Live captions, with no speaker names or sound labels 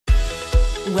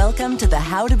Welcome to the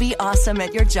How to Be Awesome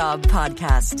at Your Job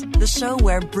podcast, the show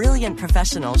where brilliant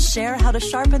professionals share how to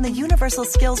sharpen the universal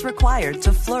skills required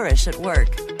to flourish at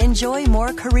work. Enjoy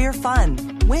more career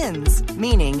fun, wins,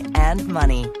 meaning, and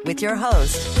money with your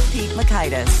host, Pete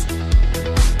Mockaitis.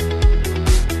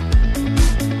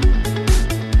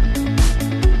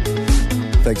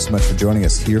 Thanks so much for joining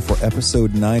us here for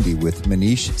episode 90 with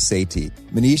Manish Sethi.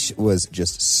 Manish was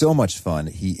just so much fun.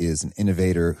 He is an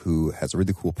innovator who has a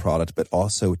really cool product, but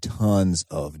also tons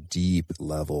of deep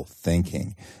level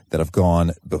thinking that have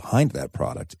gone behind that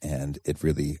product. And it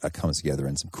really comes together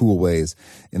in some cool ways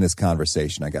in this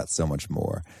conversation. I got so much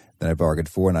more than I bargained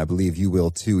for, and I believe you will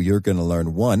too. You're going to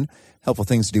learn 1, helpful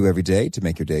things to do every day to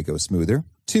make your day go smoother.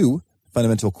 2,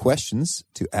 fundamental questions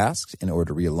to ask in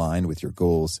order to realign with your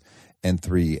goals. And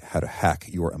 3, how to hack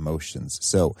your emotions.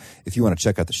 So if you want to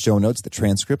check out the show notes, the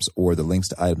transcripts, or the links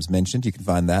to items mentioned, you can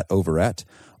find that over at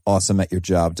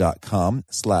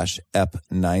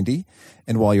awesomeatyourjob.com/ep90.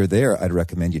 And while you're there, I'd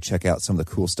recommend you check out some of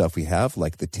the cool stuff we have,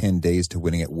 like the 10 Days to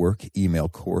Winning at Work email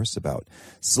course about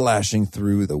slashing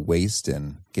through the waste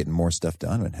and getting more stuff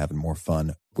done and having more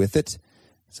fun with it.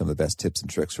 Some of the best tips and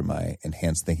tricks from my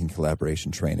Enhanced Thinking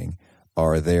Collaboration training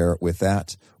are there with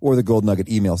that, or the Gold Nugget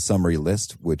email summary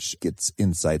list, which gets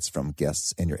insights from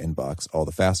guests in your inbox all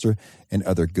the faster, and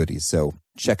other goodies. So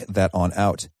check that on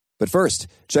out. But first,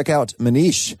 check out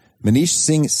Manish. Manish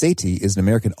Singh Sethi is an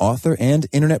American author and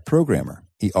internet programmer.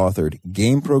 He authored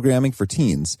Game Programming for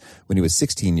Teens when he was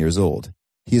 16 years old.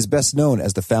 He is best known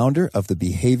as the founder of the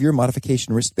behavior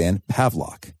modification wristband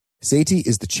Pavlok. Sethi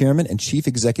is the chairman and chief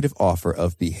executive officer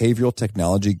of Behavioral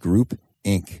Technology Group,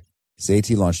 Inc.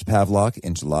 Sethi launched Pavlok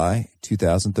in July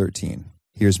 2013.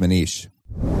 Here's Manish.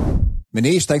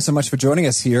 Manish, thanks so much for joining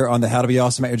us here on the How to Be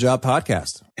Awesome at Your Job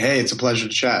podcast. Hey, it's a pleasure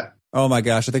to chat. Oh my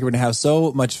gosh, I think we're going to have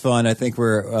so much fun. I think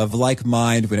we're of like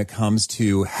mind when it comes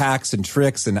to hacks and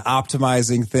tricks and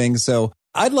optimizing things. So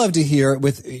I'd love to hear,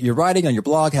 with your writing on your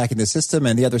blog, Hacking the System,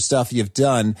 and the other stuff you've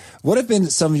done, what have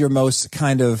been some of your most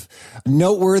kind of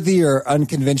noteworthy or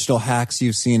unconventional hacks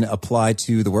you've seen apply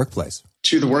to the workplace?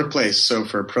 To the workplace, so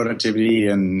for productivity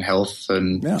and health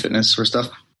and fitness sort of stuff.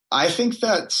 I think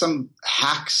that some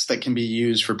hacks that can be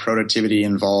used for productivity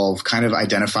involve kind of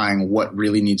identifying what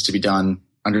really needs to be done,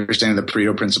 understanding the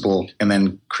Pareto principle, and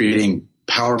then creating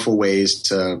powerful ways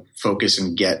to focus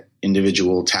and get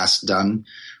individual tasks done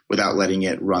without letting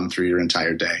it run through your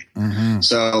entire day. Mm-hmm.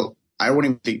 So I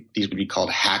wouldn't think these would be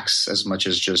called hacks as much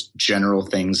as just general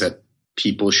things that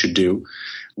people should do.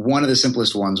 One of the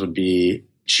simplest ones would be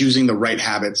choosing the right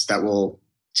habits that will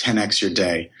 10x your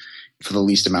day for the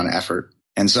least amount of effort.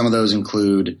 And some of those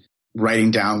include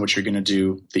writing down what you're going to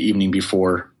do the evening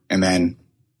before and then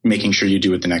making sure you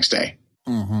do it the next day.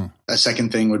 Mm-hmm. A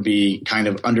second thing would be kind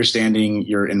of understanding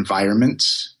your environment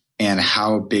and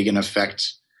how big an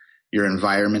effect your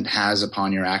environment has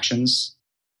upon your actions.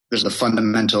 There's the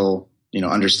fundamental,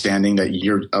 understanding that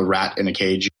you're a rat in a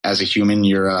cage. As a human,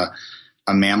 you're a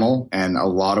mammal, and a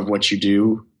lot of what you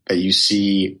do that you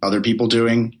see other people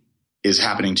doing is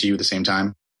happening to you at the same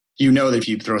time. You know that if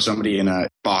you throw somebody in a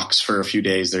box for a few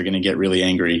days, they're going to get really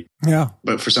angry. Yeah.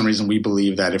 But for some reason, we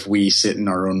believe that if we sit in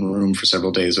our own room for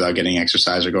several days without getting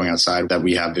exercise or going outside, that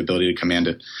we have the ability to command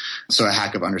it. So a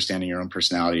hack of understanding your own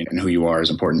personality and who you are is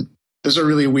important. Those are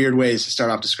really weird ways to start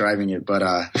off describing it, but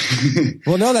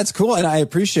Well, no, that's cool, and I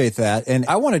appreciate that. And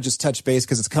I want to just touch base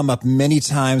because it's come up many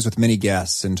times with many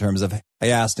guests in terms of, I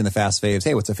asked in the Fast Faves,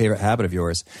 hey, what's a favorite habit of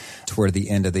yours toward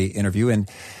the end of the interview? And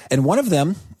one of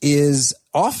them is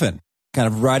often kind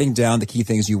of writing down the key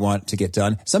things you want to get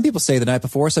done. Some people say the night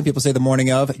before, some people say the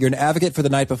morning of. You're an advocate for the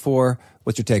night before.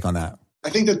 What's your take on that? I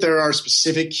think that there are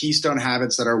specific keystone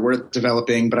habits that are worth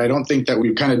developing, but I don't think that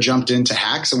we've kind of jumped into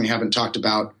hacks and we haven't talked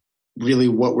about really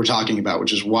what we're talking about,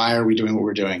 which is why are we doing what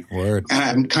we're doing? Word. And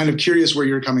I'm kind of curious where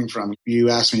you're coming from. You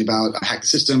asked me about Hack the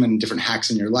System and different hacks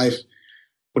in your life.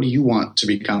 What do you want to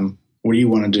become? What do you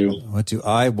want to do? What do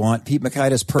I want? Pete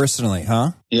Mockaitis personally,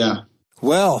 huh? Yeah.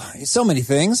 Well, so many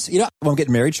things. I'm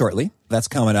getting married shortly. That's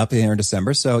coming up here in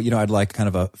December. So, I'd like kind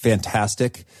of a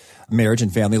fantastic marriage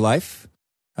and family life.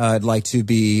 I'd like to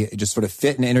be just sort of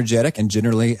fit and energetic and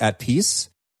generally at peace.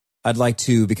 I'd like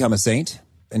to become a saint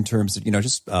in terms of,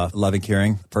 just a loving,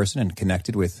 caring person and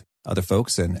connected with other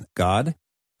folks and God.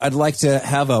 I'd like to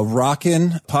have a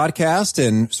rockin' podcast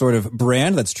and sort of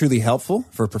brand that's truly helpful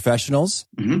for professionals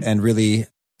and really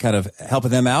kind of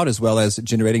helping them out as well as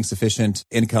generating sufficient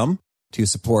income to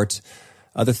support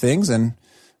other things. And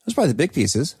those are probably the big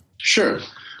pieces. Sure.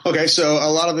 Okay, so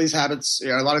a lot of these habits,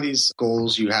 a lot of these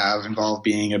goals you have involve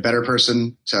being a better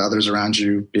person to others around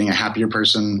you, being a happier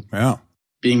person. Yeah.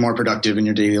 being more productive in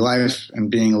your daily life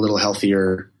and being a little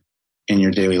healthier in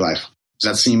your daily life.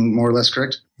 Does that seem more or less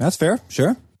correct? That's fair.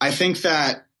 Sure. I think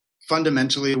that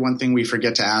fundamentally, one thing we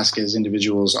forget to ask as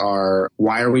individuals are,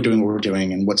 why are we doing what we're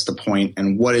doing, and what's the point,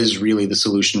 and what is really the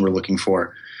solution we're looking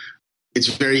for? It's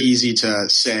very easy to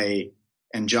say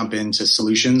and jump into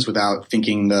solutions without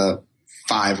thinking the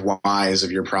 5 whys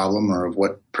of your problem or of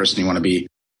what person you want to be.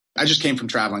 I just came from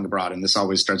traveling abroad, and this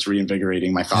always starts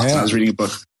reinvigorating my thoughts. Yeah. And I was reading a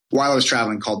book while I was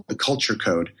traveling called The Culture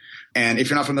Code. And if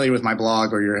you're not familiar with my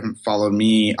blog or you haven't followed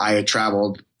me, I had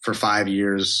traveled for 5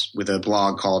 years with a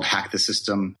blog called Hack the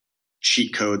System,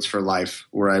 Cheat Codes for Life,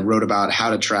 where I wrote about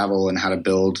how to travel and how to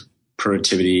build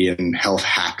productivity and health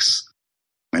hacks.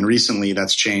 And recently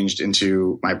that's changed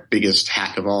into my biggest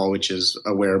hack of all, which is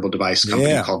a wearable device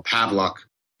company called Pavlok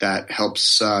that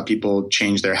helps people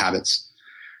change their habits.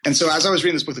 And so as I was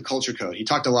reading this book, The Culture Code, he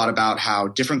talked a lot about how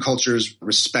different cultures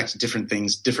respect different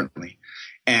things differently,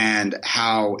 and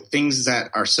how things that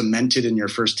are cemented in your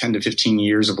first 10 to 15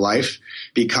 years of life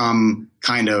become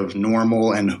kind of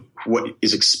normal and what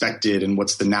is expected and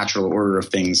what's the natural order of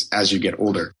things as you get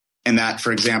older. And that,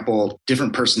 for example,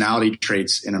 different personality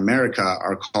traits in America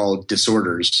are called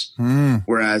disorders,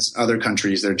 whereas other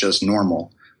countries, they're just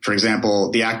normal. For example,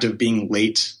 the act of being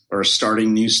late or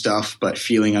starting new stuff but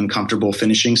feeling uncomfortable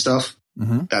finishing stuff,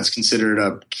 that's considered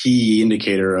a key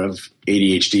indicator of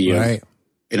ADHD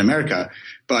in America.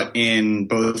 But in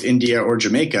both India or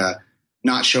Jamaica,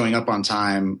 not showing up on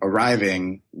time,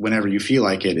 arriving whenever you feel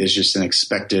like it is just an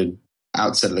expected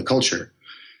outset of the culture.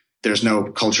 There's no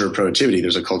culture of productivity.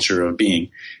 There's a culture of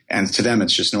being. And to them,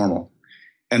 it's just normal.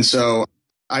 And so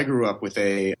I grew up with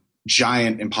a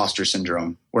giant imposter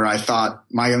syndrome where I thought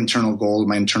my internal goal,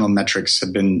 my internal metrics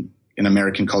had been an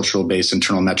American cultural based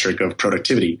internal metric of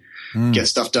productivity. Get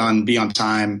stuff done, be on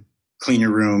time, clean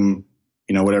your room,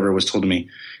 whatever was told to me.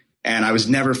 And I was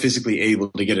never physically able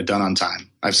to get it done on time.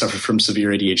 I've suffered from severe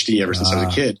ADHD ever since I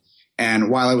was a kid. And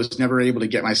while I was never able to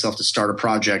get myself to start a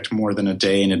project more than a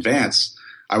day in advance,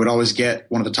 I would always get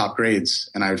one of the top grades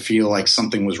and I would feel like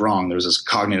something was wrong. There was this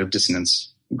cognitive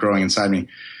dissonance growing inside me.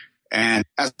 And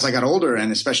as I got older,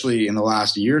 and especially in the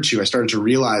last year or two, I started to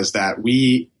realize that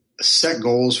we set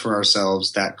goals for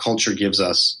ourselves that culture gives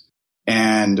us.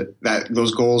 And that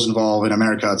those goals involve, in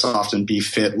America, it's often be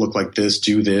fit, look like this,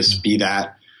 do this, be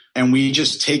that. And we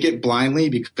just take it blindly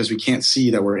because we can't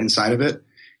see that we're inside of it.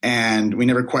 And we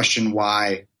never question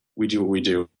why we do what we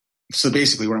do. So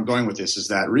basically where I'm going with this is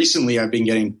that recently I've been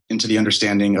getting into the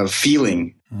understanding of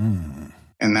feeling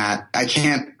and that I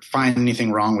can't find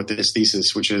anything wrong with this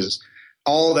thesis, which is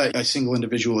all that a single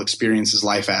individual experiences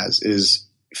life as is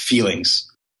feelings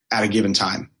at a given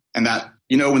time. And that,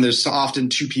 when there's often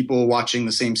two people watching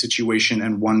the same situation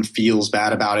and one feels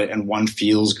bad about it and one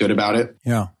feels good about it.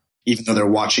 Yeah. Even though they're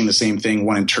watching the same thing,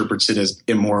 one interprets it as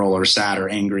immoral or sad or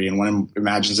angry, and one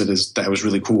imagines it as that was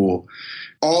really cool.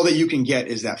 All that you can get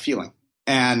is that feeling.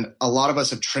 And a lot of us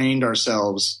have trained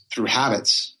ourselves through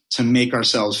habits to make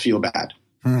ourselves feel bad.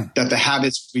 That the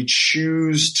habits we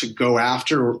choose to go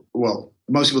after, well,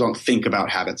 most people don't think about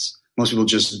habits. Most people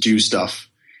just do stuff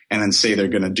and then say they're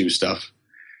going to do stuff.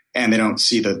 And they don't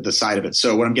see the side of it.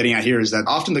 So what I'm getting at here is that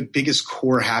often the biggest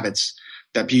core habits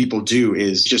that people do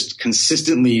is just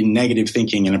consistently negative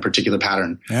thinking in a particular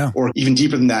pattern. Yeah. Or even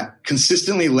deeper than that,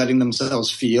 consistently letting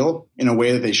themselves feel in a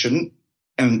way that they shouldn't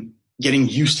and getting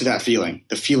used to that feeling,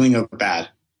 the feeling of bad.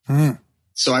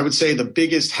 So I would say the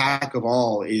biggest hack of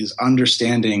all is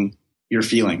understanding your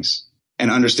feelings and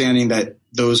understanding that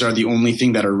those are the only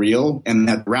thing that are real, and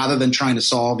that rather than trying to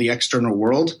solve the external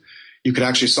world, you could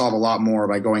actually solve a lot more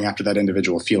by going after that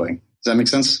individual feeling. Does that make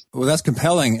sense? Well, that's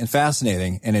compelling and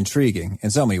fascinating and intriguing in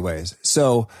so many ways.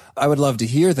 So I would love to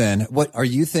hear then, what are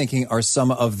you thinking are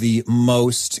some of the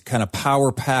most kind of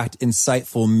power-packed,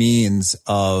 insightful means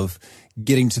of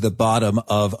getting to the bottom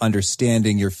of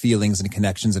understanding your feelings and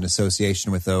connections and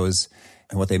association with those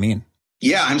and what they mean?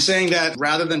 Yeah, I'm saying that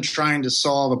rather than trying to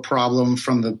solve a problem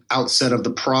from the outset of the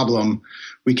problem,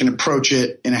 we can approach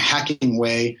it in a hacking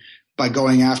way by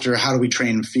going after how do we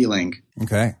train feeling.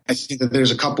 Okay. I think that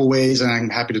there's a couple ways, and I'm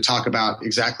happy to talk about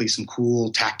exactly some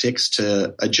cool tactics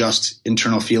to adjust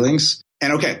internal feelings.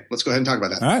 And okay, let's go ahead and talk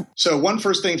about that. All right. So one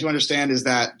first thing to understand is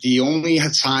that the only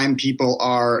time people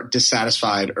are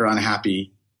dissatisfied or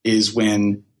unhappy is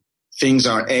when things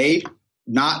are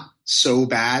not so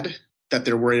bad that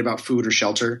they're worried about food or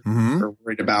shelter or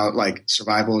worried about like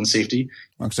survival and safety.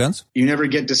 Makes sense. You never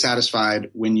get dissatisfied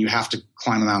when you have to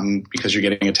climb a mountain because you're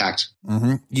getting attacked.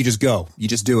 You just go. You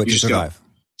just do it to survive.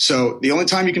 So the only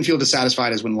time you can feel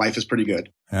dissatisfied is when life is pretty good.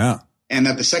 Yeah. And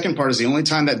that the second part is the only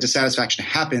time that dissatisfaction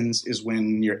happens is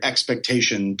when your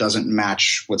expectation doesn't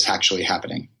match what's actually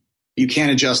happening. You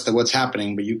can't adjust what's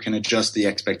happening, but you can adjust the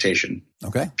expectation.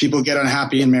 Okay. People get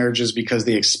unhappy in marriages because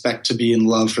they expect to be in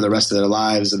love for the rest of their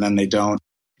lives, and then they don't.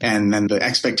 And then the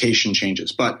expectation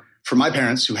changes. But for my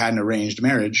parents who had an arranged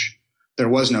marriage, there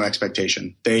was no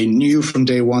expectation. They knew from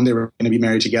day one they were going to be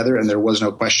married together, and there was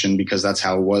no question because that's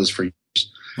how it was for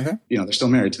years. Okay. They're still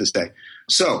married to this day.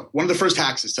 So one of the first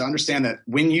hacks is to understand that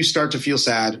when you start to feel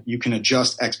sad, you can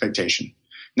adjust expectation.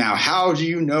 Now, how do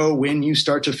you know when you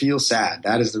start to feel sad?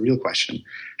 That is the real question.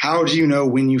 How do you know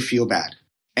when you feel bad?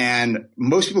 And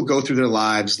most people go through their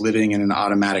lives living in an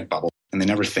automatic bubble, and they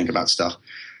never think about stuff.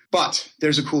 But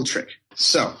there's a cool trick.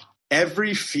 So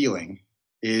every feeling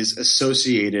is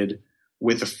associated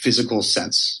with a physical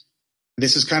sense.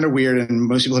 This is kind of weird, and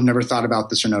most people have never thought about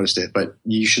this or noticed it, but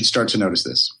you should start to notice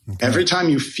this. Okay. Every time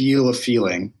you feel a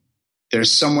feeling,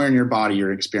 there's somewhere in your body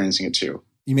you're experiencing it too.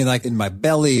 You mean like in my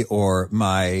belly or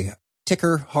my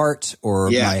ticker heart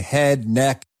or my head,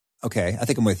 neck? Okay, I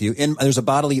think I'm with you. There's a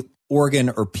bodily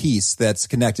organ or piece that's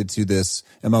connected to this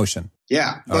emotion.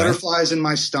 Yeah, all butterflies in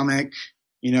my stomach,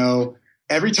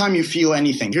 Every time you feel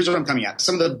anything, here's what I'm coming at.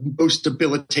 Some of the most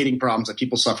debilitating problems that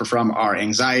people suffer from are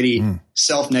anxiety,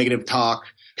 self-negative talk,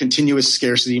 continuous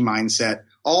scarcity mindset,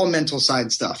 all mental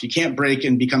side stuff. You can't break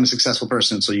and become a successful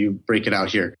person until you break it out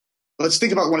here. Let's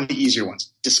think about one of the easier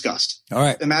ones, disgust. All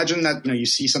right. Imagine that you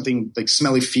see something like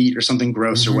smelly feet or something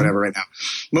gross or whatever right now.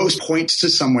 Most point to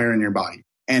somewhere in your body.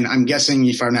 And I'm guessing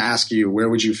if I'm going to ask you, where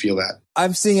would you feel that?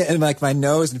 I'm seeing it in like my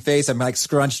nose and face. I'm like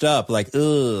scrunched up, like,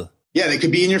 ugh. Yeah, they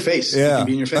could be in your face. Yeah. They could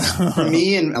be in your face. For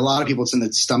me and a lot of people, it's in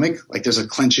the stomach. Like there's a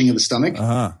clenching of the stomach.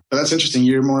 But that's interesting.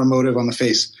 You're more emotive on the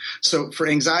face. So for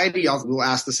anxiety, we'll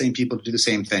ask the same people to do the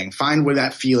same thing. Find where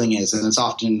that feeling is, and it's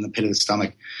often in the pit of the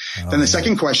stomach. Then the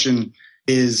second question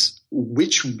is,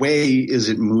 which way is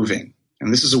it moving?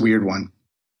 And this is a weird one.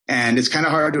 And it's kind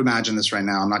of hard to imagine this right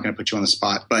now. I'm not going to put you on the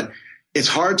spot, but it's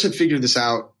hard to figure this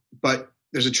out. But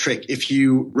there's a trick. If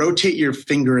you rotate your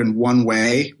finger in one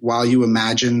way while you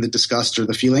imagine the disgust or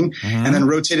the feeling, and then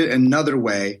rotate it another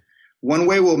way, one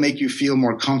way will make you feel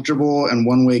more comfortable and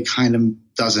one way kind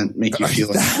of doesn't make you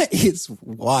feel that is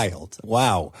wild.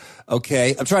 Wow.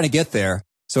 Okay. I'm trying to get there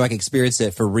so I can experience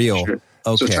it for real. Sure.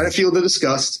 Okay. So try to feel the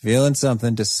disgust. Feeling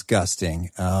something disgusting.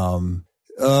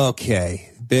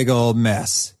 Okay. Big old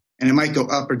mess. And it might go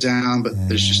up or down, but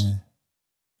there's just...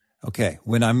 Okay.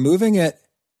 When I'm moving it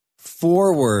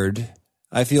forward,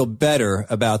 I feel better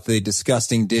about the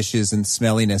disgusting dishes and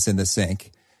smelliness in the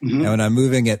sink. And when I'm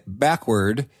moving it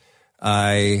backward,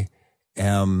 I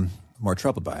am more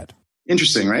troubled by it.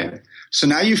 Interesting, right? So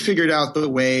now you figured out the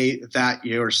way that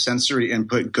your sensory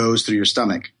input goes through your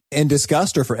stomach. In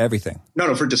disgust or for everything?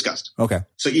 No, for disgust. Okay.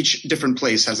 So each different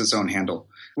place has its own handle.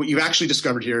 What you've actually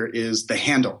discovered here is the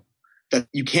handle. That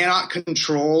you cannot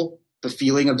control the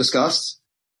feeling of disgust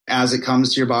as it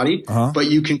comes to your body, but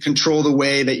you can control the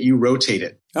way that you rotate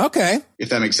it. Okay. If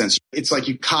that makes sense. It's like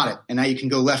you caught it and now you can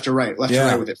go left or right with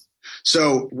it.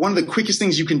 So one of the quickest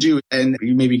things you can do, and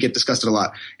you maybe get disgusted a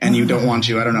lot and you don't want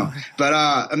to, I don't know.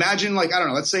 But imagine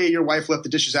let's say your wife left the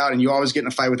dishes out and you always get in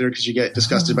a fight with her because you get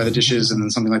disgusted by the dishes and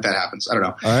then something like that happens. I don't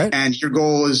know. All right. And your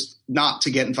goal is not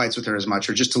to get in fights with her as much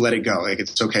or just to let it go. Like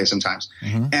it's okay sometimes.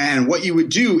 And what you would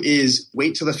do is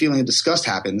wait till the feeling of disgust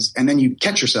happens and then you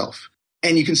catch yourself.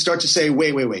 And you can start to say,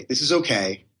 wait, this is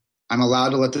okay. I'm allowed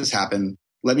to let this happen.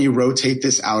 Let me rotate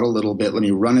this out a little bit. Let me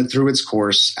run it through its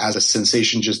course as a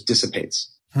sensation just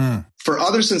dissipates. For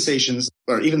other sensations,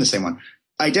 or even the same one,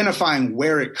 identifying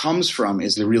where it comes from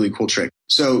is the really cool trick.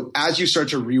 So as you start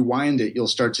to rewind it, you'll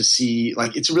start to see,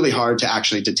 it's really hard to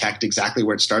actually detect exactly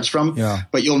where it starts from. Yeah.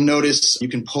 But you'll notice you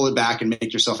can pull it back and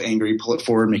make yourself angry, pull it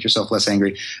forward, make yourself less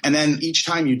angry. And then each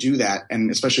time you do that,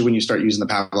 and especially when you start using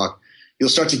the Pavlok, you'll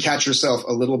start to catch yourself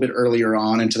a little bit earlier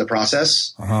on into the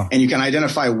process, and you can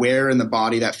identify where in the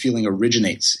body that feeling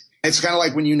originates. It's kind of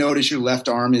like when you notice your left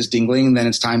arm is dingling, then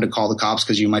it's time to call the cops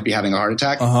because you might be having a heart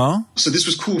attack. So this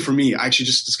was cool for me. I actually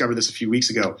just discovered this a few weeks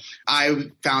ago.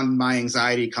 I found my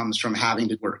anxiety comes from having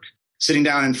to work. Sitting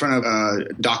down in front of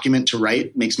a document to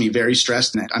write makes me very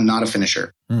stressed, and I'm not a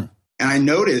finisher. And I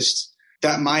noticed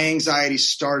that my anxiety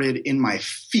started in my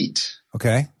feet.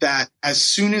 Okay. That as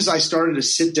soon as I started to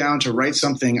sit down to write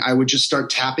something, I would just start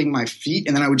tapping my feet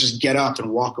and then I would just get up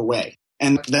and walk away.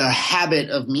 And the habit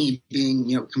of me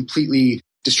being, completely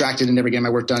distracted and never getting my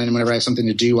work done, and whenever I have something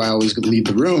to do, I always leave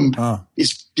the room,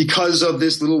 is because of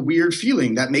this little weird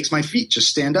feeling that makes my feet just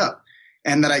stand up,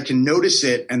 and that I can notice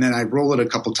it and then I roll it a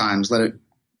couple times, let it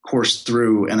course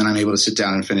through, and then I'm able to sit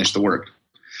down and finish the work.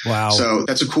 Wow. So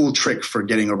that's a cool trick for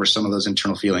getting over some of those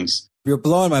internal feelings. You're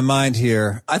blowing my mind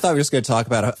here. I thought we were just going to talk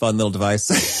about a fun little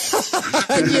device.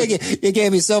 You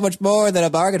gave me so much more than I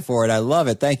bargained for it. I love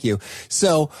it. Thank you.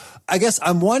 So I guess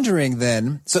I'm wondering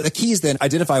then, so the keys then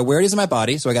identify where it is in my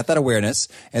body. So I got that awareness.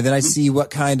 And then I see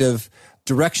what kind of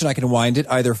direction I can wind it,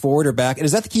 either forward or back. And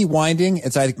is that the key, winding?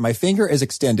 It's like my finger is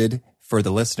extended, for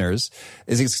the listeners,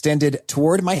 is extended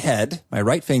toward my head. My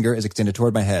right finger is extended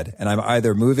toward my head. And I'm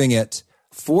either moving it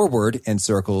forward in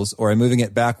circles or I'm moving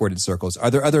it backward in circles. Are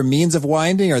there other means of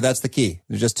winding, or that's the key?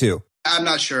 There's just two. I'm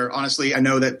not sure. Honestly, I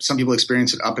know that some people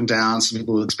experience it up and down. Some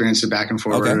people experience it back and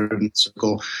forward and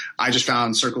circle. I just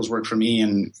found circles work for me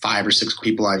and 5 or 6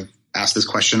 people I've asked this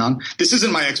question on. This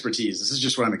isn't my expertise. This is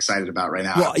just what I'm excited about right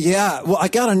now. Well, yeah. Well, I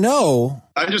got to know.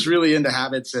 I'm just really into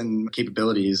habits and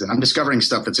capabilities, and I'm discovering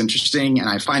stuff that's interesting, and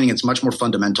I'm finding it's much more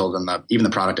fundamental than even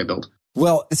the product I build.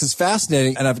 Well, this is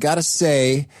fascinating, and I've got to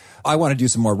say, I want to do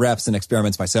some more reps and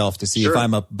experiments myself to see if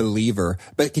I'm a believer.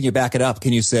 But can you back it up?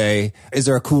 Can you say, is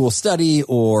there a cool study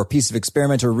or piece of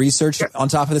experiment or research on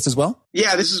top of this as well?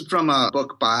 Yeah, this is from a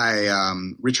book by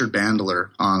Richard Bandler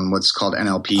on what's called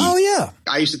NLP. Oh, yeah.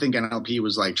 I used to think NLP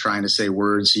was like trying to say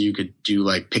words so you could do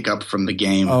like pick up from the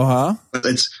game. But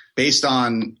it's based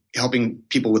on helping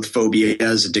people with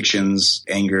phobias, addictions,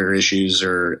 anger issues,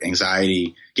 or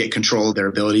anxiety get control of their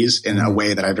abilities in a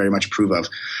way that I very much approve of.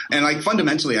 And like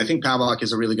fundamentally, I think Pavlok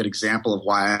is a really good example of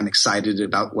why I'm excited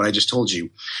about what I just told you,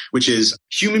 which is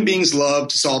human beings love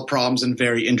to solve problems in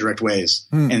very indirect ways.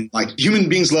 And like human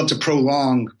beings love to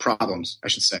prolong problems, I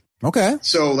should say. Okay.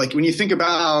 So like when you think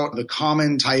about the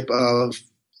common type of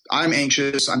I'm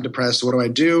anxious, I'm depressed,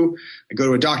 what do? I go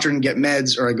to a doctor and get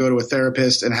meds, or I go to a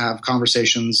therapist and have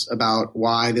conversations about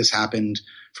why this happened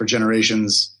for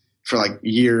generations, for like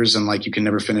years, and like you can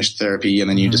never finish therapy, and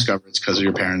then you discover it's because of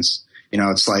your parents. You know,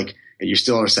 it's like you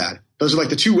still are sad. Those are like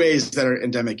the 2 ways that are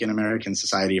endemic in American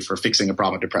society for fixing a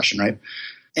problem of depression, right?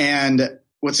 And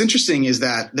what's interesting is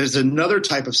that there's another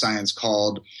type of science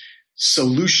called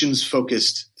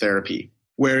solutions-focused therapy,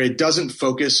 where it doesn't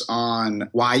focus on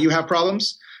why you have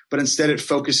problems, but instead it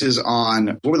focuses on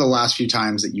what were the last few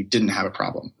times that you didn't have a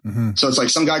problem. So it's like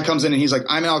some guy comes in and he's like,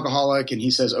 I'm an alcoholic. And he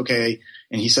says, okay.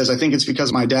 And he says, I think it's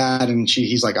because of my dad. And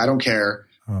he's like, I don't care.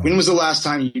 When was the last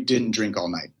time you didn't drink all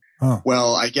night?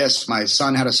 Well, I guess my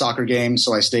son had a soccer game,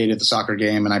 so I stayed at the soccer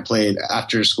game and I played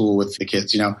after school with the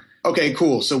kids, you know. Okay,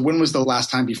 cool. So when was the last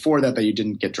time before that you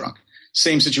didn't get drunk?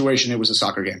 Same situation. It was a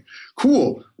soccer game.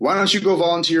 Cool. Why don't you go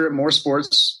volunteer at more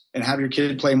sports and have your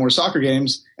kid play more soccer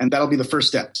games? And that'll be the first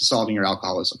step to solving your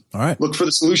alcoholism. All right. Look for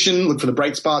the solution, look for the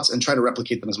bright spots, and try to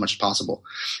replicate them as much as possible.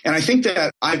 And I think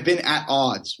that I've been at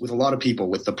odds with a lot of people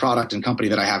with the product and company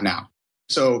that I have now.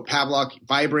 So Pavlok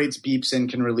vibrates, beeps,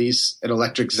 and can release an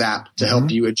electric zap to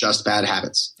help you adjust bad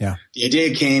habits. Yeah. The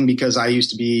idea came because I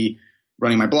used to be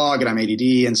running my blog and I'm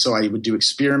ADD. And so I would do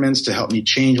experiments to help me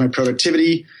change my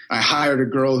productivity. I hired a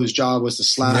girl whose job was to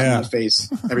slap me in the face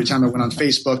every time I went on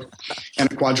Facebook,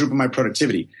 and quadruple my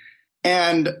productivity.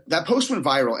 And that post went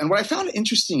viral. And what I found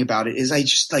interesting about it is I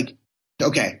just like,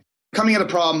 okay, coming at a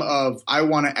problem of I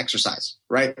want to exercise,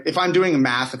 right? If I'm doing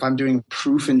math, if I'm doing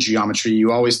proof in geometry,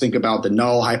 you always think about the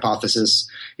null hypothesis.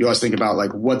 You always think about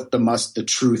like what the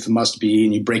truth must be,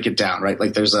 and you break it down, right?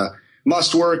 Like there's a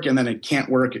must work and then it can't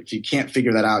work. If you can't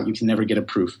figure that out, you can never get a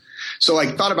proof. So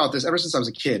like thought about this ever since I was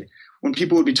a kid, when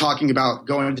people would be talking about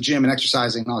going to the gym and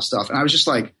exercising and all this stuff. And I was just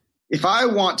like, if I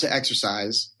want to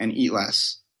exercise and eat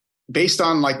less, based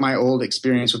on like my old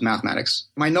experience with mathematics,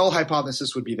 my null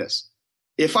hypothesis would be this.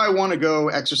 If I want to go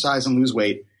exercise and lose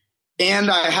weight,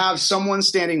 and I have someone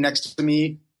standing next to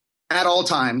me at all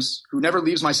times who never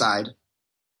leaves my side,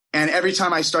 and every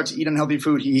time I start to eat unhealthy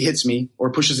food, he hits me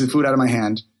or pushes the food out of my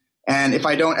hand, and if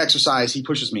I don't exercise, he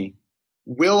pushes me,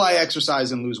 will I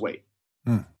exercise and lose weight?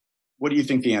 What do you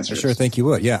think the answer is? I sure think you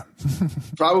would, yeah.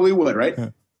 Probably would, right? Yeah.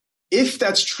 If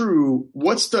that's true,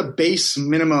 what's the base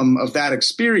minimum of that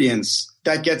experience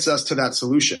that gets us to that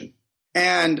solution?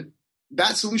 And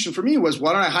that solution for me was,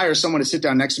 why don't I hire someone to sit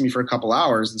down next to me for a couple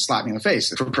hours and slap me in the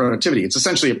face for productivity? It's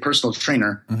essentially a personal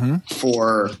trainer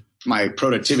for my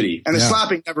productivity. And the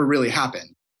slapping never really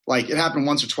happened. Like it happened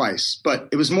once or twice, but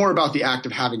it was more about the act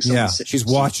of having someone sit. She's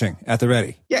watching at the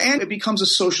ready. Yeah, and it becomes a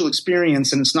social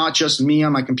experience, and it's not just me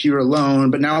on my computer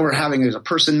alone, but now we're having a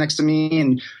person next to me,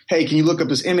 and hey, can you look up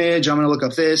this image? I'm going to look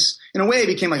up this. In a way, it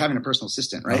became like having a personal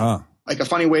assistant, right? Like a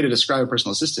funny way to describe a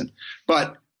personal assistant.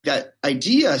 But that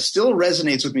idea still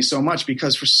resonates with me so much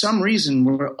because for some reason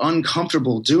we're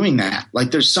uncomfortable doing that. Like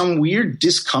there's some weird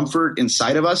discomfort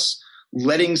inside of us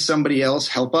letting somebody else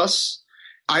help us.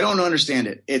 I don't understand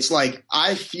it. It's like,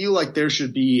 I feel like there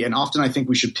should be, and often I think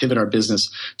we should pivot our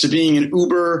business to being an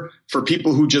Uber for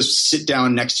people who just sit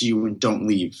down next to you and don't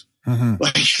leave. Mm-hmm.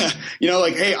 Like, you know,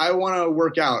 like, hey, I want to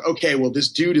work out. Okay, well, this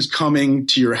dude is coming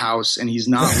to your house and he's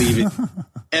not leaving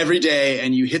every day,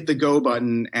 and you hit the go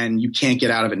button and you can't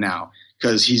get out of it now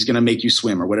because he's going to make you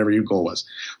swim or whatever your goal was.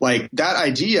 Like, that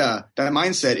idea, that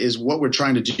mindset is what we're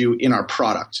trying to do in our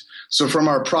product. So from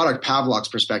our product Pavlov's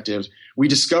perspective, we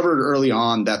discovered early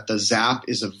on that the Zap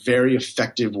is a very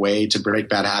effective way to break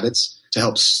bad habits, to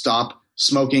help stop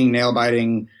smoking, nail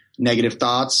biting, negative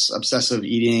thoughts, obsessive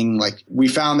eating. Like, we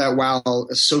found that while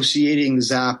associating the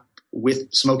Zap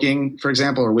with smoking, for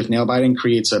example, or with nail biting,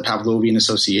 creates a Pavlovian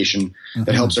association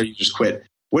that helps our users quit.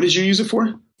 What did you use it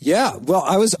for? Yeah, well,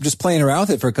 I was just playing around with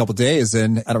it for a couple of days,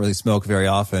 and I don't really smoke very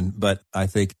often, but I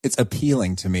think it's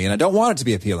appealing to me, and I don't want it to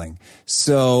be appealing.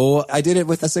 So I did it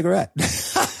with a cigarette.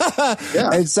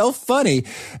 Yeah. It's so funny.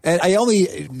 And I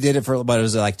only did it for about, it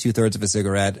was like 2/3 of a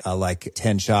cigarette, like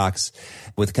 10 shocks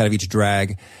with kind of each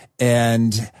drag.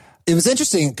 And it was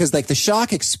interesting because like the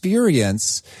shock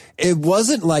experience, it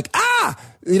wasn't like,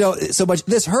 you know, so much,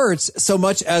 this hurts, so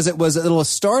much as it was a little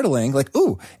startling, like,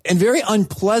 ooh, and very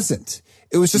unpleasant.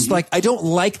 It was just like, I don't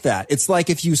like that. It's like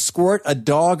if you squirt a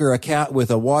dog or a cat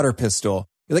with a water pistol.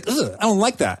 You're like, ugh, I don't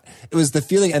like that. It was the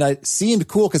feeling, and it seemed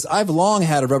cool because I've long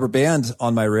had a rubber band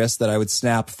on my wrist that I would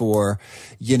snap for,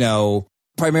 you know,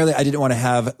 primarily I didn't want to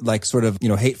have like sort of, you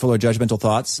know, hateful or judgmental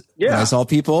thoughts when I saw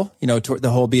people, you know, the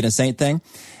whole being a saint thing.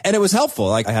 And it was helpful.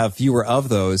 Like, I have fewer of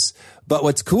those. But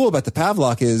what's cool about the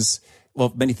Pavlok is,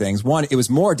 well, many things. One, it was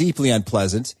more deeply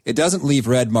unpleasant. It doesn't leave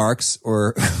red marks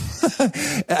or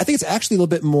I think it's actually a little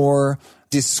bit more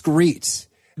discreet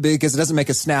because it doesn't make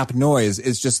a snap noise.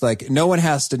 It's just like, no one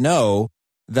has to know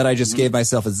that I just gave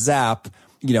myself a zap,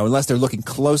 you know, unless they're looking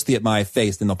closely at my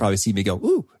face, then they'll probably see me go,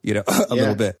 ooh, you know, a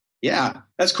little bit. Yeah,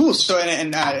 that's cool. So,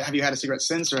 and have you had a cigarette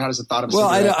since, or how does the thought of a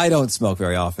cigarette? Well, I don't smoke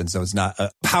very often, so it's not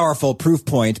a powerful proof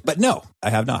point, but no,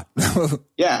 I have not.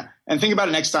 Yeah. And think about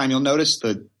it next time. You'll notice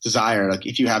the desire. Like,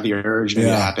 if you have the urge, maybe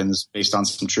it happens based on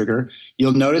some trigger,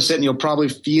 you'll notice it and you'll probably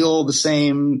feel the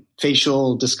same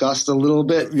facial disgust a little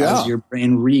bit as your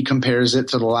brain recompares it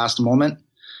to the last moment.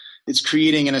 It's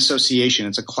creating an association.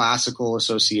 It's a classical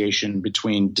association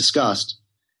between disgust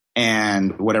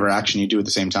and whatever action you do at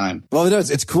the same time. Well, it is.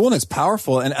 It's cool and it's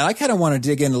powerful. And I kind of want to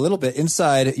dig in a little bit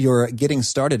inside your getting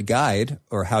started guide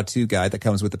or how-to guide that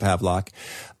comes with the Pavlok.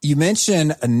 You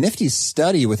mentioned a nifty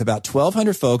study with about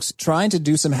 1,200 folks trying to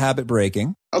do some habit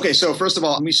breaking. Okay. So first of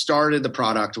all, when we started the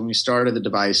product, when we started the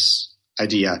device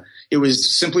idea, it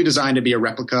was simply designed to be a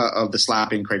replica of the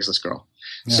slapping Craigslist girl.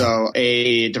 Yeah. So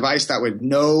a device that would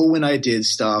know when I did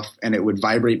stuff and it would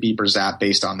vibrate, beep, or zap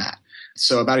based on that.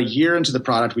 So about a year into the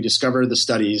product, we discovered the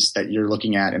studies that you're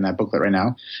looking at in that booklet right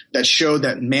now that showed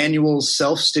that manual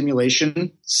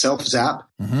self-stimulation, self-zap,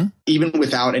 even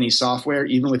without any software,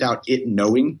 even without it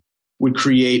knowing, would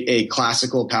create a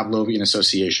classical Pavlovian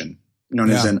association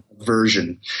known as an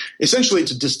aversion. Essentially,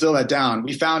 to distill that down,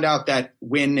 we found out that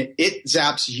when it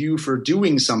zaps you for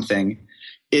doing something,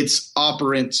 it's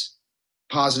operant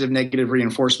positive, negative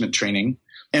reinforcement training.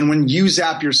 And when you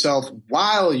zap yourself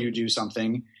while you do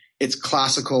something, it's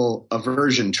classical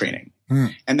aversion training.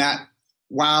 And that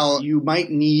while you might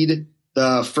need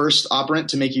the first operant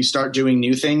to make you start doing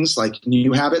new things like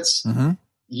new habits,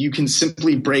 you can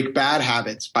simply break bad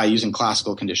habits by using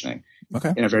classical conditioning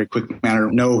in a very quick manner.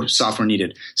 No software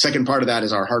needed. Second part of that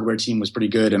is our hardware team was pretty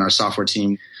good and our software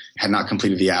team had not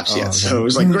completed the apps yet. So it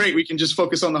was like, great, we can just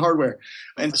focus on the hardware.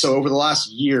 And so over the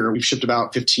last year, we've shipped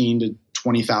about 15 to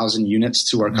 20,000 units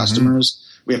to our customers.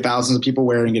 We have thousands of people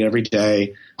wearing it every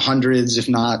day. Hundreds, if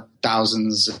not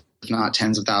thousands, if not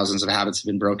tens of thousands of habits have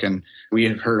been broken. We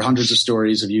have heard hundreds of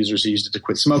stories of users who used it to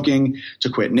quit smoking, to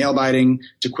quit nail biting,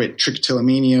 to quit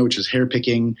trichotillomania, which is hair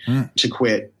picking, to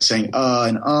quit saying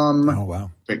and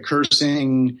quit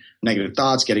cursing, negative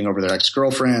thoughts, getting over their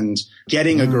ex-girlfriend,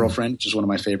 getting a girlfriend, which is one of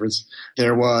my favorites.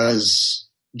 There was,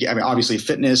 obviously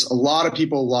fitness. A lot of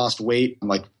people lost weight,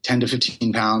 like 10 to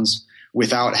 15 pounds,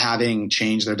 without having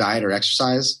changed their diet or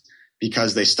exercise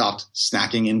because they stopped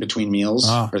snacking in between meals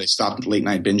or they stopped late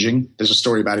night binging. There's a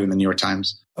story about it in the New York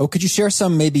Times. Oh, could you share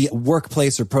some maybe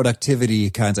workplace or productivity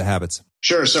kinds of habits?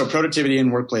 Sure. So productivity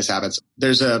and workplace habits.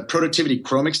 There's a productivity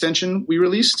Chrome extension we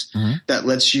released that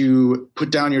lets you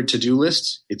put down your to-do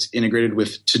list. It's integrated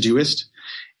with Todoist.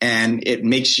 And it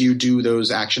makes you do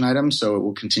those action items. So it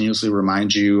will continuously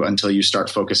remind you until you start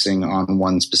focusing on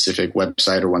one specific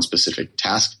website or one specific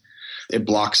task. It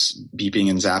blocks beeping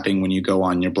and zapping when you go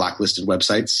on your blacklisted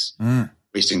websites.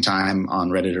 wasting time on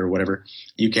Reddit or whatever.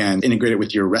 You can integrate it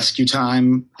with your Rescue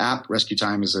Time app. Rescue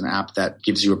Time is an app that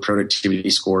gives you a productivity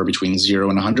score between 0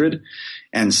 and 100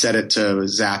 and set it to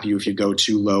zap you if you go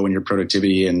too low in your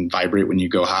productivity and vibrate when you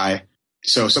go high.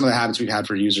 So some of the habits we've had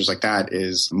for users like that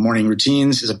is morning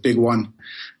routines is a big one,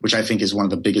 which I think is one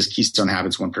of the biggest keystone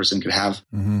habits one person could have.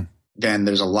 Mm-hmm. Then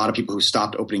there's a lot of people who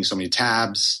stopped opening so many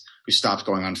tabs, who stopped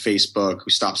going on Facebook, who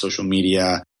stopped social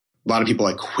media. A lot of people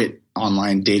like quit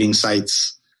online dating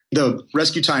sites. The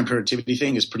Rescue Time productivity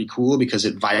thing is pretty cool because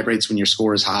it vibrates when your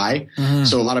score is high. Mm-hmm.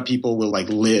 So a lot of people will like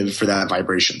live for that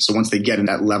vibration. So once they get in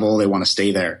that level, they want to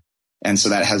stay there. And so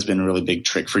that has been a really big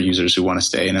trick for users who want to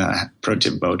stay in a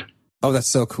productive mode. Oh, that's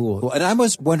so cool. And I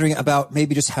was wondering about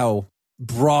maybe just how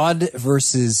broad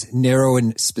versus narrow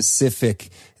and specific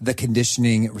the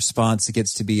conditioning response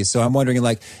gets to be. So I'm wondering,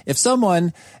 like, if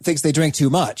someone thinks they drink too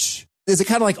much, is it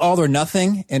kind of like all or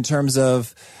nothing in terms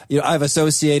of, I've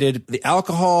associated the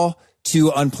alcohol to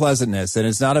unpleasantness, and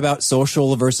it's not about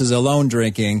social versus alone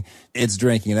drinking, it's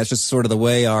drinking. That's just sort of the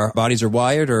way our bodies are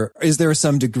wired, or is there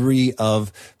some degree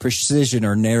of precision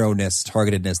or narrowness,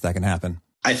 targetedness that can happen?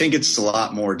 I think it's a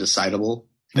lot more decidable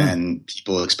than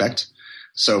people expect.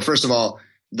 So first of all,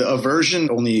 the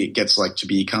aversion only gets to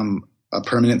become a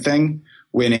permanent thing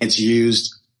when it's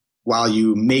used while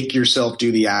you make yourself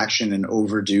do the action and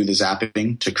overdo the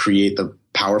zapping to create the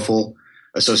powerful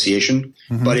association.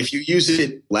 Mm-hmm. But if you use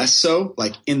it less so,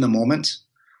 like in the moment,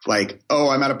 like, oh,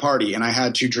 I'm at a party and I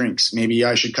had 2 drinks. Maybe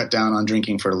I should cut down on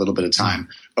drinking for a little bit of time.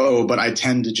 Oh, but I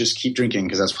tend to just keep drinking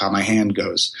because that's how my hand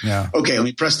goes. Yeah. Okay, let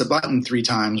me press the button 3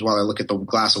 times while I look at the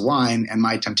glass of wine and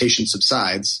my temptation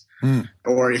subsides.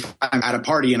 Or if I'm at a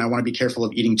party and I want to be careful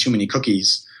of eating too many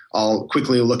cookies, I'll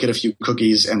quickly look at a few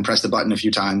cookies and press the button a few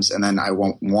times, and then I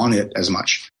won't want it as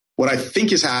much. What I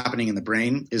think is happening in the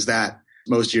brain is that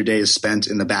most of your day is spent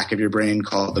in the back of your brain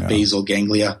called the basal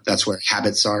ganglia. That's where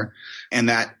habits are. And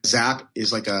that zap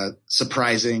is like a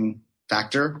surprising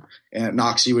factor, and it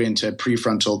knocks you into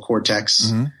prefrontal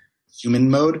cortex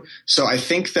human mode. So I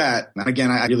think that, and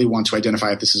again, I really want to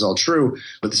identify if this is all true,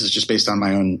 but this is just based on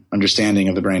my own understanding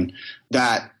of the brain,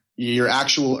 that your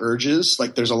actual urges,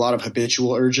 like there's a lot of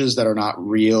habitual urges that are not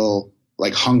real.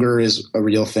 Like hunger is a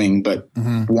real thing, but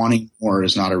wanting more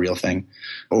is not a real thing.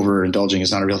 Overindulging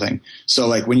is not a real thing. So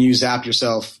like when you zap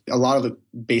yourself, a lot of the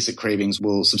basic cravings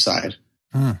will subside.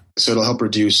 So it'll help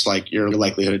reduce like your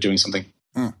likelihood of doing something.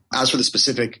 As for the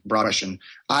specific broad question,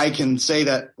 I can say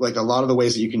that like a lot of the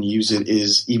ways that you can use it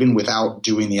is even without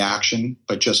doing the action,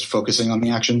 but just focusing on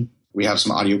the action. We have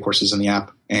some audio courses in the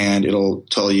app and it'll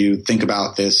tell you, think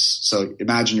about this. So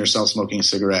imagine yourself smoking a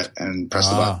cigarette and press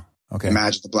the button. Okay.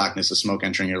 Imagine the blackness of smoke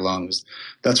entering your lungs,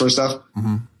 that sort of stuff.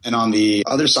 And on the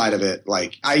other side of it,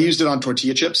 like I used it on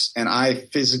tortilla chips and I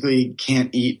physically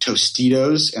can't eat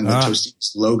Tostitos and the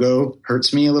Tostitos logo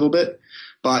hurts me a little bit,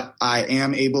 but I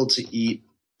am able to eat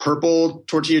purple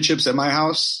tortilla chips at my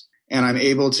house and I'm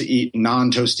able to eat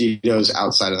non-Tostitos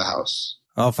outside of the house.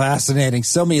 Oh, fascinating.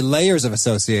 So many layers of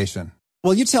association.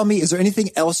 Well, you tell me, is there anything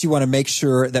else you want to make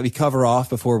sure that we cover off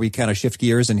before we kind of shift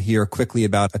gears and hear quickly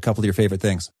about a couple of your favorite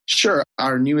things? Sure.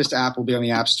 Our newest app will be on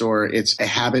the App Store. It's a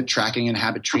habit tracking and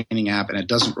habit training app, and it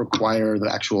doesn't require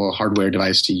the actual hardware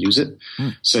device to use it.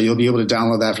 So you'll be able to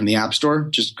download that from the App Store.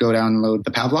 Just go download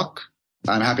the Pavlok.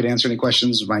 I'm happy to answer any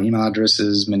questions. My email address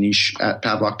is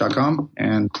manish@pavlok.com,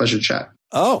 and pleasure to chat.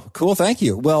 Oh, cool. Thank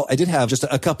you. Well, I did have just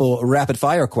a couple rapid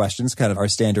fire questions, kind of our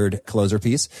standard closer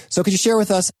piece. So could you share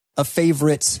with us a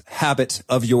favorite habit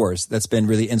of yours that's been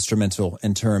really instrumental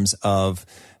in terms of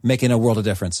making a world of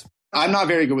difference? I'm not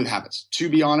very good with habits. To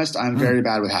be honest, I'm very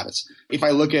bad with habits. If I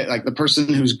look at like the person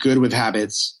who's good with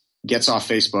habits gets off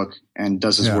Facebook and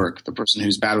does his work. The person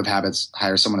who's bad with habits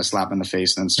hires someone to slap in the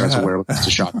face and then starts a werewolf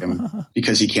to shock him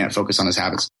because he can't focus on his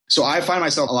habits. So I find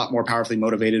myself a lot more powerfully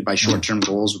motivated by short-term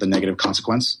goals with a negative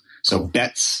consequence. So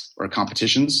bets or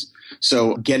competitions.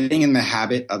 So getting in the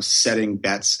habit of setting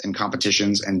bets and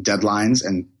competitions and deadlines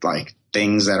and like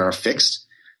things that are fixed,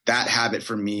 that habit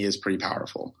for me is pretty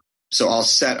powerful. So I'll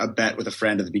set a bet with a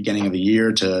friend at the beginning of the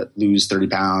year to lose 30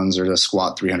 pounds or to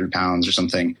squat 300 pounds or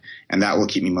something. And that will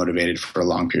keep me motivated for a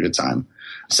long period of time.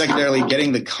 Secondarily,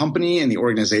 getting the company and the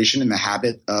organization in the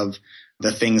habit of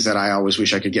the things that I always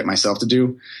wish I could get myself to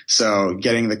do. So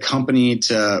getting the company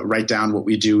to write down what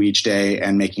we do each day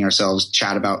and making ourselves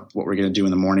chat about what we're going to do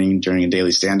in the morning during a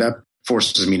daily stand-up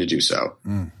forces me to do so.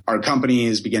 Our company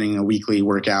is beginning a weekly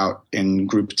workout in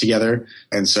group together.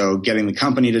 And so getting the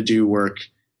company to do work,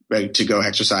 to go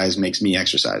exercise makes me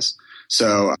exercise.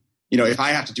 So, you know, if I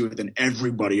have to do it, then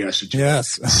everybody has to do it.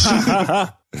 Yes.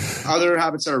 Other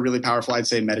habits that are really powerful, I'd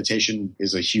say meditation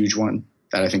is a huge one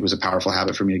that I think was a powerful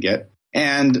habit for me to get.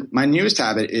 And my newest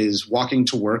habit is walking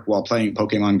to work while playing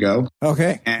Pokemon Go.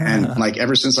 Okay. And like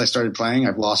ever since I started playing,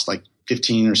 I've lost like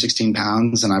 15 or 16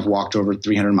 pounds and I've walked over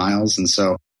 300 miles. And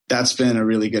so that's been a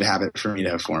really good habit for me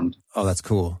to have formed. Oh, that's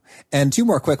cool. And 2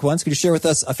 more quick ones. Could you share with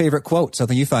us a favorite quote,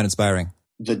 something you find inspiring?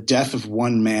 The death of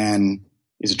one man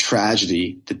is a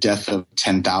tragedy. The death of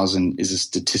 10,000 is a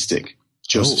statistic.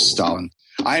 Joseph Stalin.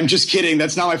 I'm just kidding.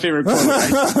 That's not my favorite quote.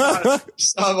 I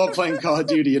saw about playing Call of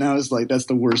Duty, and I was like, that's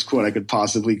the worst quote I could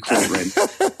possibly quote right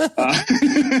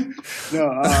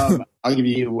now. I'll give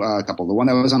you a couple. The one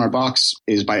that was on our box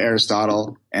is by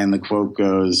Aristotle, and the quote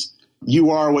goes, "You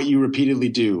are what you repeatedly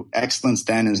do. Excellence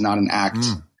then is not an act,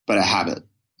 but a habit."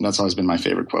 And that's always been my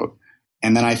favorite quote.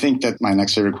 And then I think that my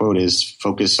next favorite quote is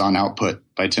 "Focus on output"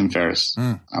 by Tim Ferriss.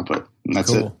 Output. And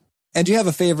that's it. And do you have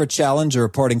a favorite challenge or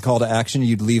reporting call to action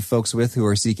you'd leave folks with who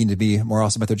are seeking to be more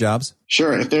awesome at their jobs?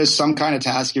 Sure. If there's some kind of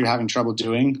task you're having trouble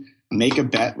doing, make a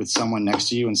bet with someone next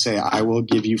to you and say, I will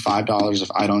give you $5 if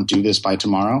I don't do this by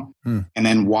tomorrow. And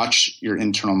then watch your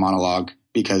internal monologue,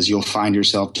 because you'll find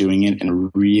yourself doing it in a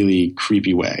really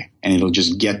creepy way and it'll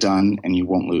just get done and you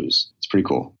won't lose. It's pretty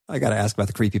cool. I got to ask about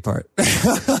the creepy part.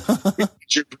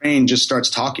 Your brain just starts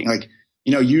talking. Like,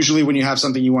 you know, usually when you have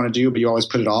something you want to do, but you always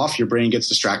put it off, your brain gets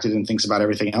distracted and thinks about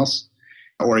everything else,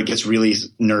 or it gets really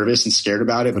nervous and scared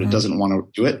about it, but it doesn't want to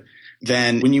do it.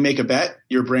 Then when you make a bet,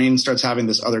 your brain starts having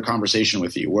this other conversation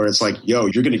with you where it's like, yo,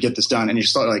 you're going to get this done. And you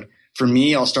start like, for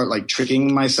me, I'll start like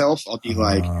tricking myself. I'll be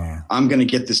like, I'm going to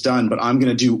get this done, but I'm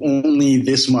going to do only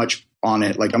this much on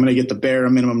it. Like I'm going to get the bare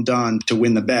minimum done to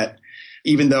win the bet.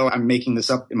 Even though I'm making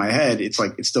this up in my head, it's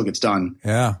like it still gets done.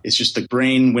 Yeah. It's just the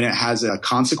brain, when it has a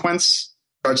consequence,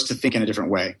 starts to think in a different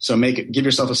way. So give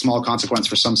yourself a small consequence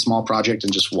for some small project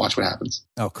and just watch what happens.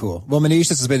 Oh, cool. Well, Manish,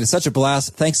 this has been such a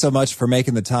blast. Thanks so much for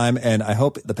making the time. And I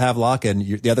hope the Pavlok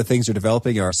and the other things you're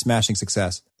developing are a smashing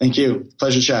success. Thank you.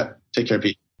 Pleasure to chat. Take care,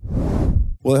 Pete.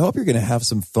 Well, I hope you're going to have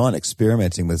some fun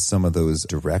experimenting with some of those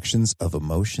directions of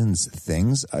emotions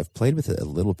things. I've played with it a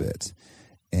little bit,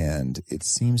 and it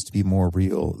seems to be more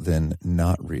real than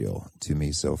not real to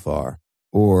me so far.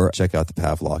 Or check out the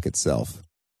Pavlok itself,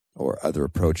 or other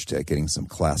approach to getting some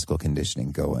classical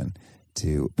conditioning going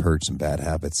to purge some bad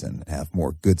habits and have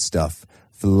more good stuff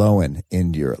flowing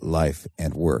into your life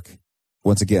and work.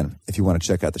 Once again, if you want to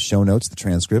check out the show notes, the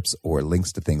transcripts, or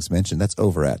links to things mentioned, that's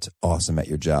over at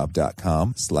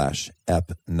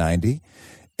awesomeatyourjob.com/ep90.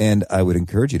 And I would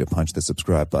encourage you to punch the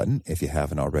subscribe button if you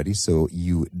haven't already, so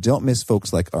you don't miss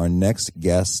folks like our next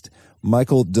guest,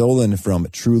 Michael Dolan from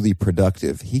Truly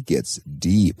Productive. He gets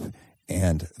deep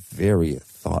and very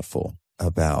thoughtful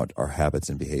about our habits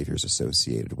and behaviors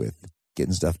associated with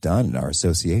getting stuff done in our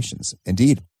associations.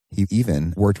 Indeed, he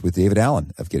even worked with David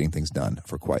Allen of Getting Things Done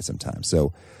for quite some time.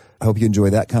 So I hope you enjoy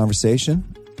that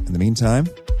conversation. In the meantime,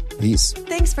 peace.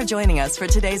 Thanks for joining us for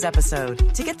today's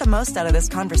episode. To get the most out of this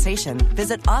conversation,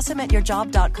 visit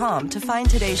awesomeatyourjob.com to find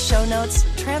today's show notes,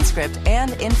 transcript,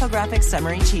 and infographic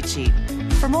summary cheat sheet.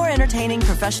 For more entertaining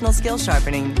professional skill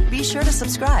sharpening, be sure to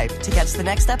subscribe to catch the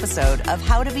next episode of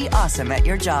How to Be Awesome at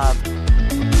Your Job.